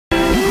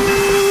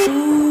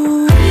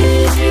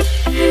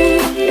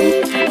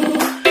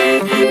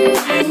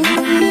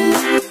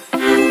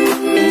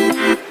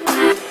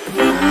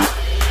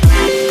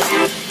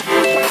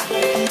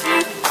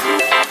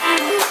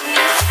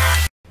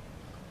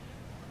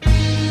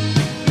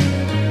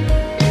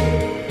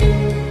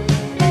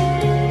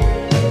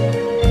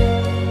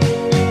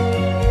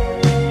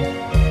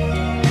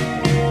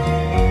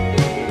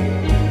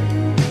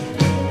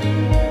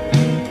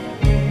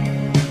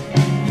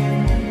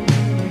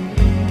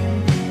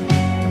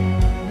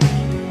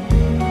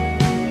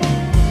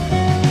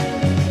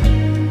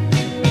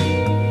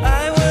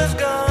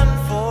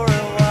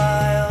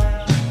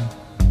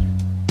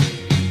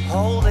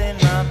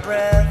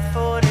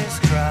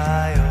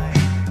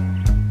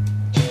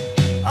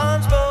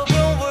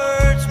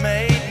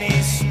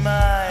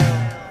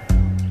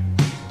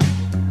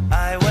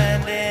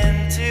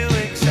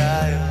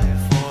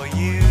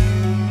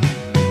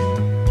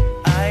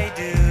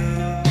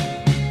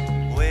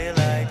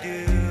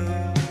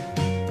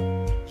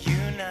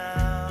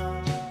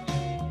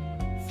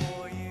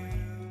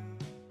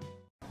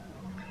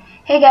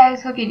Hey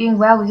guys, hope you're doing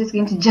well. We're just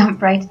going to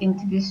jump right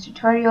into this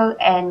tutorial,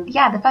 and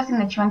yeah, the first thing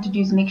that you want to do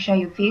is make sure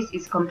your face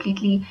is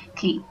completely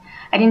clean.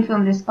 I didn't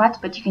film this part,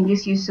 but you can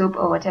just use soap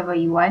or whatever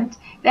you want.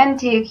 Then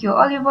take your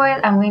olive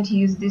oil. I'm going to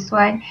use this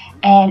one,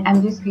 and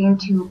I'm just going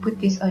to put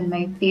this on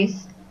my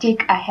face.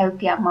 Take a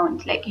healthy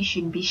amount, like you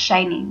should be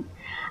shining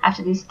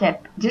after this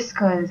step, just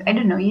because I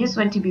don't know, you just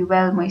want to be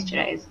well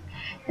moisturized.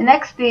 The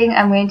next thing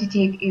I'm going to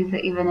take is the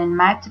Even and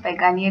Matte by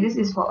Garnier. This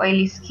is for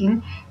oily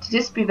skin to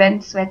just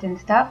prevent sweat and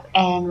stuff,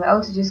 and we're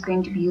also just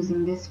going to be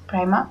using this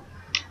primer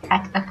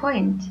at a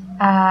point.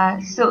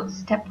 So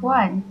step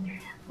 1,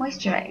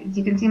 moisturize.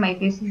 You can see my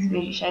face is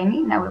very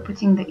shiny. Now we're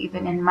putting the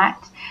Even and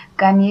Matte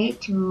Garnier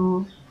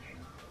to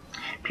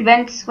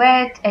prevent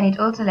sweat, and it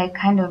also like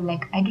kind of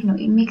like, I don't know,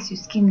 it makes your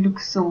skin look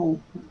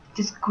so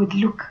just good.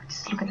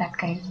 Just look at that,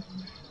 guys.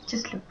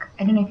 Just look.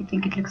 I don't know if you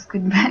think it looks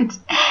good, but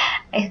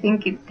I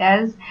think it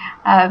does.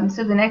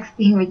 So the next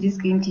thing we're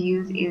just going to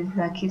use is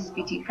the Kiss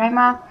Beauty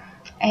Primer,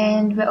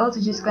 and we're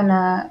also just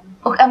gonna,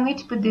 I'm going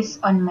to put this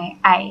on my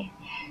eye,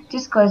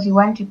 just because you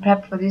want to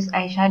prep for this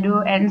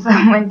eyeshadow, and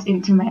some went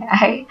into my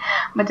eye,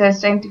 but I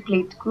was trying to play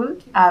it cool.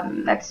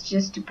 That's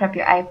just to prep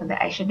your eye for the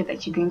eyeshadow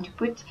that you're going to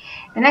put.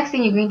 The next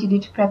thing you're going to do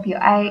to prep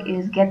your eye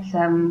is get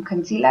some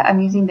concealer.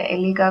 I'm using the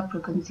Elega Pro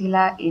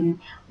Concealer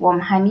in Warm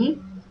Honey.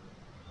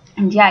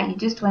 And yeah, you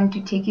just want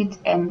to take it,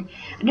 and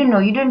I don't know,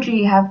 you don't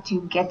really have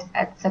to get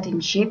a certain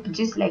shape,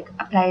 just like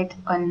apply it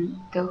on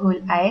the whole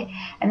eye,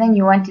 and then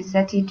you want to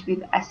set it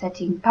with a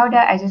setting powder.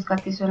 I just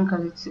got this one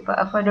because it's super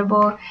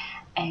affordable.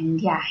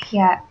 And yeah,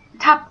 here,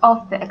 tap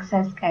off the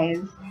excess, guys,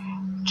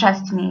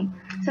 trust me.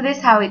 So this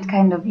is how it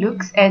kind of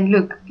looks, and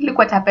look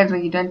what happens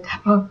when you don't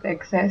tap off the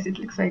excess. It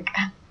looks like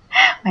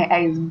my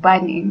eye is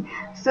burning.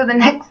 So the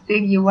next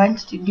thing you want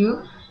to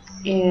do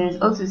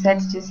is also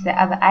set just the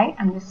other eye.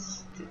 I'm just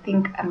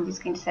going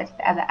to set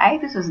the other eye.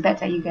 This was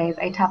better, you guys.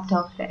 I tapped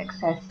off the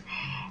excess.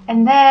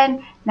 And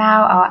then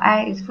now our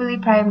eye is fully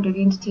primed. We're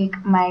going to take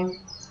my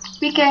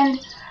Weekend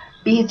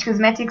BH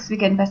Cosmetics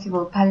Weekend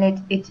Festival palette.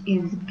 It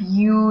is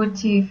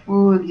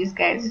beautiful. Just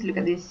guys, just look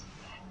at this.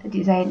 The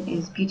design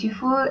is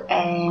beautiful,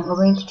 and we're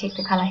going to take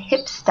the color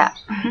Hipster.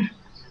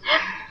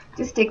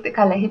 Just take the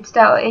color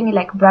Hipster or any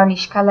like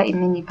brownish color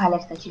in any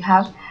palette that you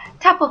have.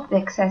 Tap off the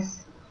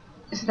excess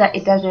so that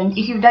it doesn't,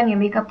 if you've done your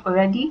makeup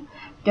already,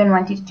 don't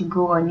want it to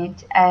go on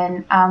it.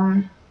 And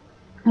I'm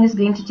just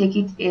going to take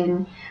it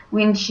in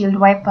windshield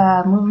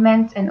wiper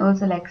movements, and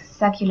also like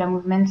circular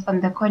movements on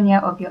the cornea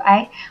of your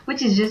eye,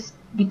 which is just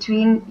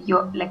between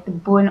your, like the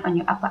bone on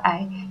your upper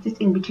eye, just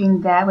in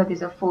between there where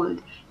there's a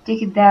fold.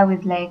 Take it there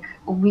with like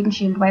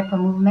windshield wiper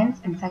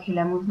movements and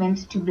circular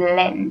movements to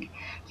blend.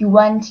 You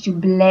want to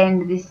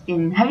blend this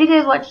in. Have you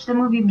guys watched the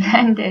movie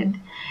Blended?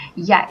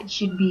 Yeah, it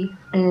should be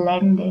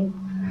blended.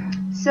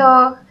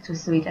 So to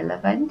Sweet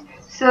Elephant.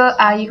 So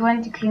you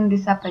want to clean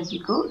this up as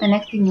you go. The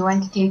next thing you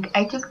want to take,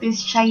 I took this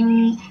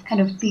shiny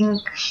kind of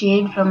pink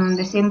shade from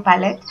the same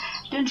palette.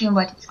 I don't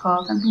remember what it's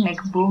called, something like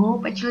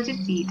boho, but you'll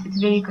just see it.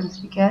 It's very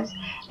conspicuous,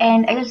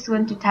 and I just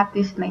want to tap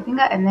this with my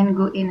finger and then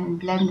go in and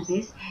blend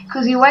this,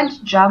 because you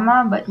want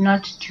drama but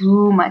not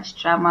too much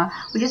drama.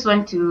 We just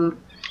want to,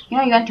 you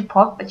know, you want to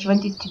pop, but you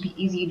want it to be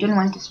easy. You don't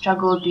want to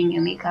struggle doing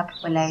your makeup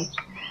for like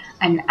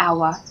an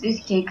hour.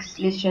 This takes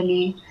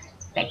literally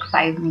like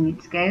 5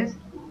 minutes, guys.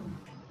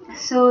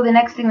 So the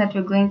next thing that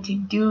we're going to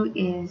do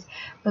is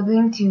we're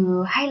going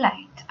to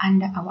highlight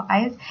under our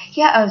eyes.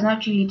 Here I was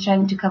not really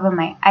trying to cover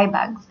my eye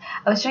bags.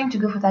 I was trying to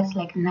go for that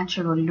like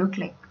natural look.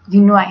 Like, you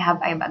know, I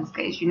have eye bags,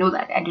 guys. You know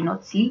that I do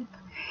not sleep.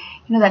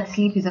 You know that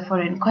sleep is a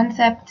foreign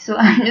concept. So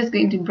I'm just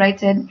going to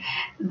brighten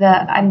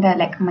the under,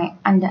 like my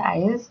under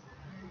eyes,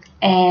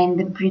 and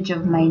the bridge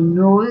of my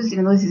nose.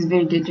 Even though this is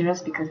very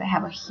dangerous because I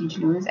have a huge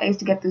nose. I used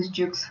to get those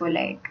jokes for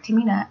like,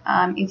 Temina,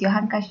 is your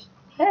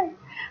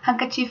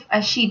handkerchief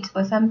a sheet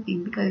or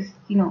something? Because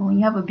you know, when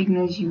you have a big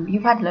nose,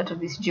 you've had a lot of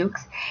these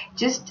jokes.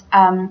 Just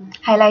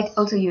highlight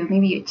also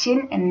maybe your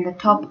chin and the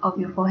top of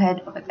your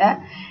forehead over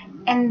there.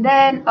 And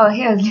then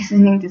here I was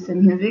listening to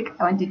some music.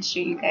 I wanted to show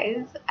you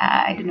guys.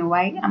 I don't know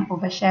why I'm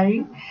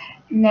oversharing.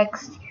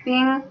 Next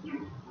thing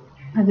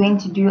we're going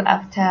to do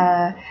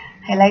after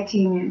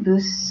highlighting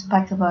those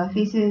parts of our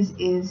faces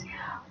is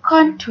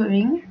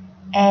contouring.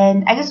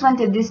 And I just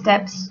wanted these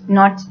steps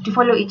not to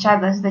follow each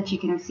other so that you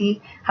can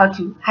see how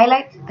to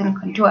highlight then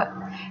contour.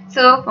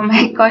 So for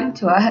my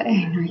contour,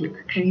 I know I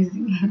look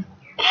crazy.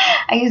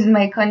 I use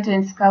my Contour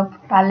and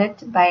Sculpt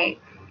palette by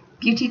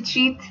Beauty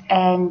Treat,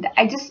 and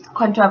I just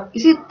contour. You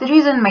see, the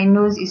reason my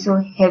nose is so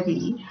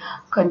heavily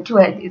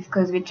contoured is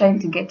because we're trying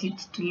to get it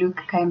to look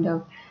kind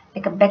of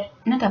like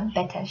not a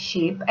better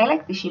shape. I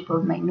like the shape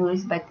of my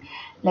nose, but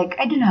like,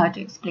 I don't know how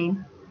to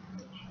explain,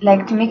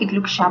 like to make it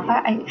look sharper,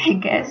 I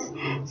guess.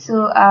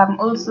 So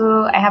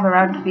also I have a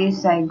round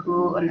face, so I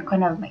go on the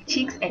corner of my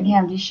cheeks, and here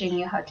I'm just showing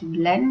you how to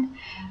blend.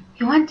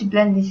 You want to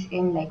blend this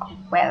in like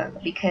well,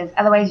 because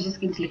otherwise it's just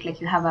going to look like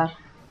you have a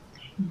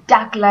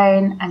dark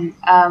line and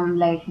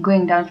like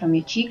going down from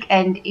your cheek.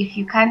 And if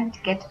you can't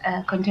get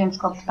a Contour and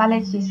Sculpt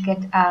palette, just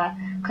get a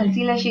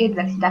concealer shade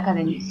that's darker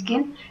than your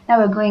skin. Now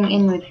we're going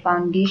in with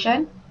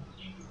foundation.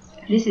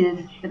 This is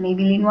the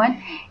Maybelline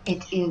one.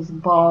 It is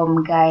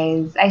bomb,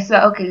 guys. I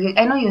swear. Okay,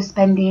 I know you're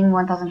spending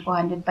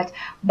 1,400,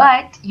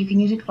 but you can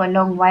use it for a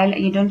long while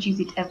and you don't use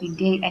it every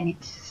day, and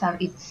it's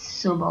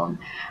so bomb.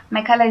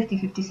 My color is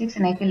T56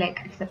 and I feel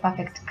like it's the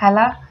perfect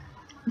color.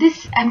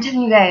 This, I'm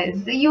telling you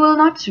guys, you will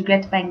not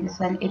regret buying this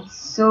one. It's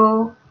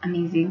so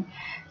amazing.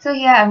 So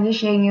here I'm just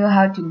showing you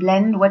how to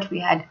blend what we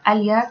had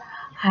earlier.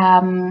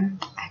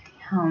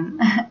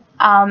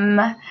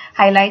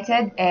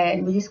 Highlighted,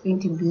 and we're just going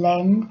to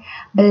blend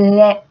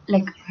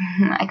like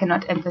I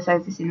cannot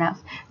emphasize this enough.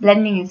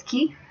 Blending is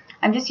key.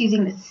 I'm just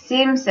using the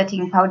same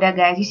setting powder,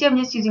 guys. You see, I'm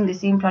just using the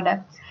same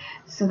products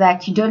so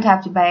that you don't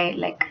have to buy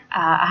like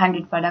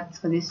 100 products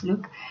for this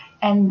look.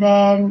 And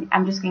then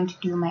I'm just going to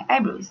do my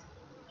eyebrows.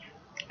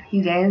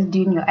 You guys,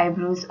 doing your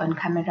eyebrows on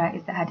camera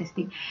is the hardest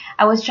thing.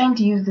 I was trying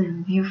to use the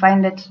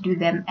viewfinder to do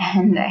them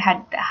and I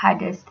had the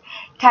hardest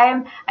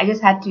time. I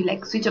just had to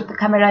like switch up the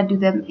camera, do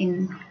them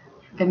in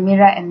the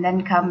mirror, and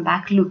then come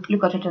back. Look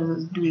what I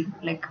was doing.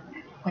 Like,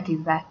 what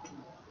is that?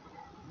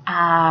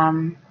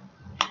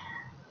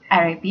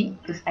 RIP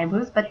those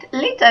eyebrows. But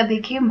later they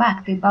came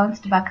back, they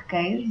bounced back,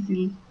 guys.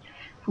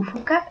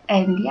 Fufuka.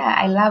 And yeah,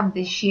 I love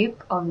the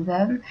shape of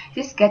them.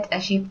 Just get a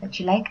shape that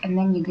you like, and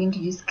then you're going to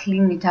just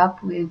clean it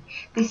up with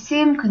the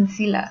same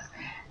concealer,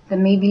 the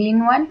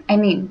Maybelline one,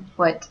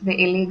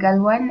 the illegal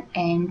one,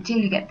 until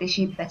you get the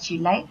shape that you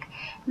like.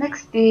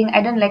 Next thing,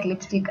 I don't like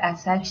lipstick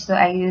as such, so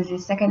I use the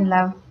Second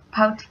Love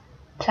Pout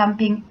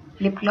Plumping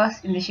Lip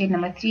Gloss in the shade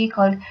number 3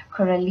 called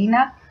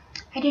Coralina.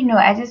 I don't know,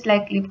 I just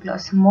like lip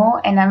gloss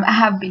more, and I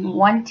have been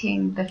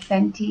wanting the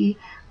Fenty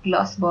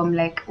Gloss Bomb,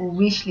 like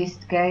wish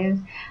list, guys.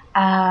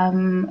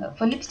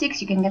 For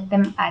lipsticks, you can get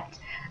them at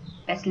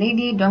Best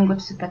Lady. Don't go to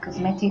Super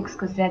Cosmetics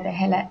because they're the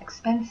hella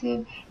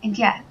expensive. And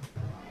yeah,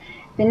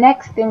 the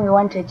next thing we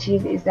want to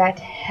achieve is that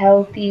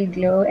healthy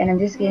glow, and I'm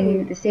just giving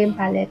you the same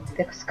palette,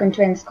 the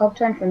Contour and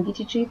Sculpt one from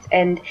Beauty Treats,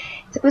 and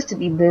it's supposed to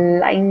be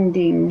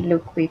blinding.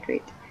 Look, wait,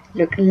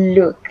 look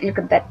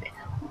at that.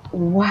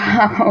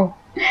 Wow.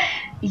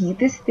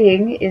 This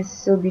thing is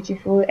so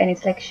beautiful, and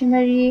it's like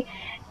shimmery,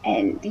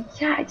 and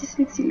yeah, it just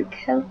makes you look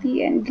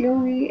healthy and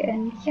glowy.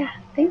 And yeah,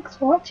 thanks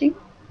for watching.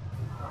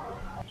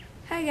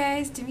 Hi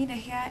guys, Temina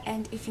here,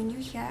 and if you're new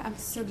here, I'm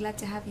so glad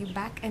to have you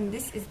back. And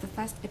this is the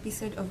first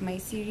episode of my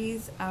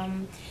series,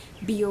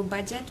 B.O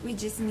Budget, which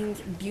just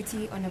means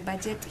beauty on a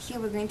budget. Here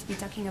we're going to be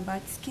talking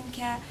about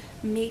skincare,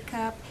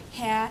 makeup,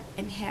 hair,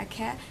 and hair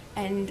care,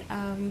 and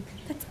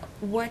that's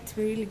what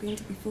we're really going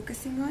to be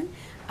focusing on.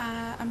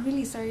 I'm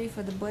really sorry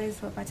for the boys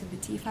who are part of the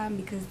TFAM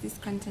because this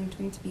content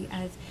won't be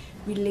as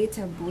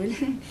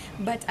relatable,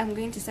 but I'm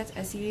going to start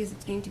a series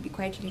that's going to be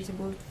quite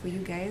relatable for you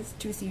guys.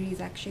 2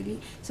 series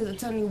actually, so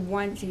there's only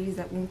one series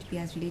that won't be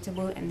as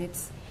relatable, and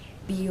it's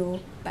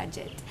B.O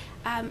Budget.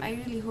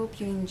 I really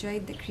hope you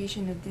enjoyed the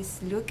creation of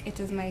this look. It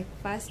was my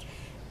first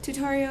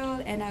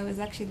tutorial and I was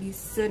actually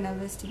so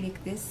nervous to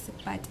make this,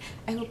 but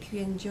I hope you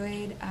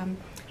enjoyed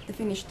the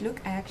finished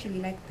look. I actually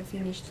like the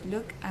finished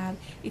look.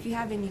 If you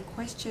have any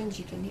questions,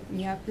 you can hit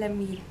me up. Let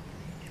me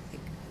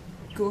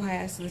go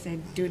higher so that I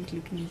don't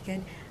look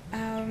naked.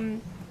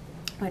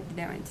 What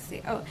did I want to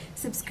say? Oh,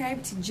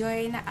 subscribe to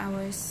join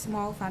our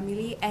small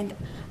family. And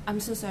I'm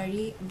so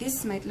sorry,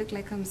 this might look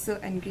like I'm so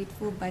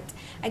ungrateful, but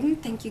I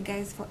didn't thank you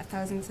guys for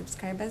 1,000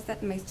 subscribers.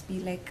 That might be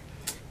like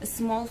a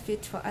small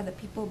feat for other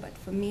people, but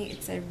for me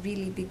it's a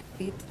really big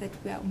feat that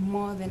we are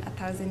more than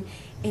 1,000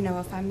 in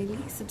our family.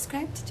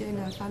 Subscribe to join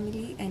our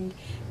family, and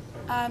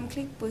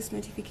click post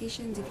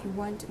notifications if you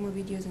want more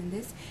videos on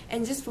this.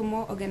 And just for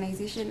more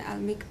organization, I'll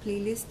make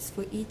playlists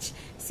for each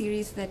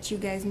series so that you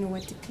guys know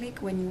what to click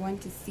when you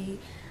want to see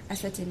a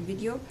certain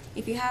video.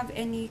 If you have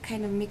any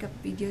kind of makeup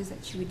videos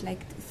that you would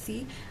like to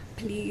see,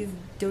 please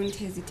don't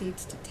hesitate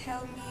to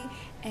tell me.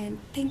 And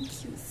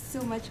thank you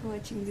so much for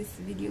watching. This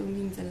video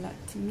means a lot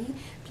to me.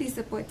 Please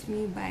support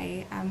me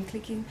by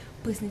clicking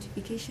post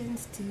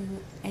notifications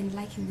and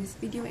liking this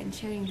video and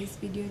sharing this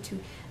video to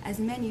as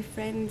many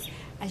friends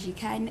as you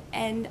can.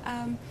 And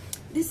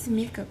this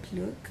makeup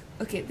look,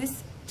 okay,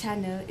 this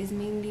channel is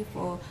mainly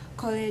for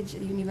college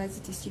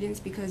university students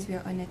because we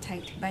are on a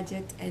tight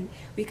budget and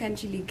we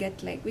can't really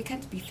get, like, we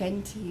can't be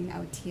Fenty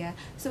out here,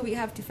 so we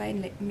have to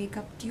find like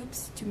makeup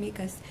dupes to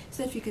make us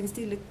so that we can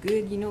still look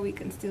good, you know, we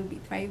can still be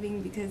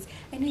thriving, because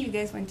I know you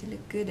guys want to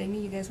look good, I know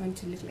you guys want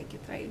to look like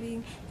you're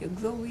thriving, you're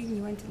glowing,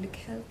 you want to look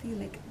healthy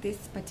like this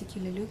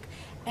particular look.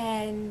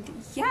 And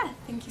yeah,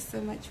 thank you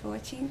so much for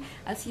watching.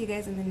 I'll see you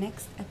guys in the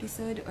next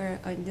episode or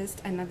on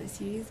just another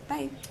series.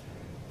 Bye.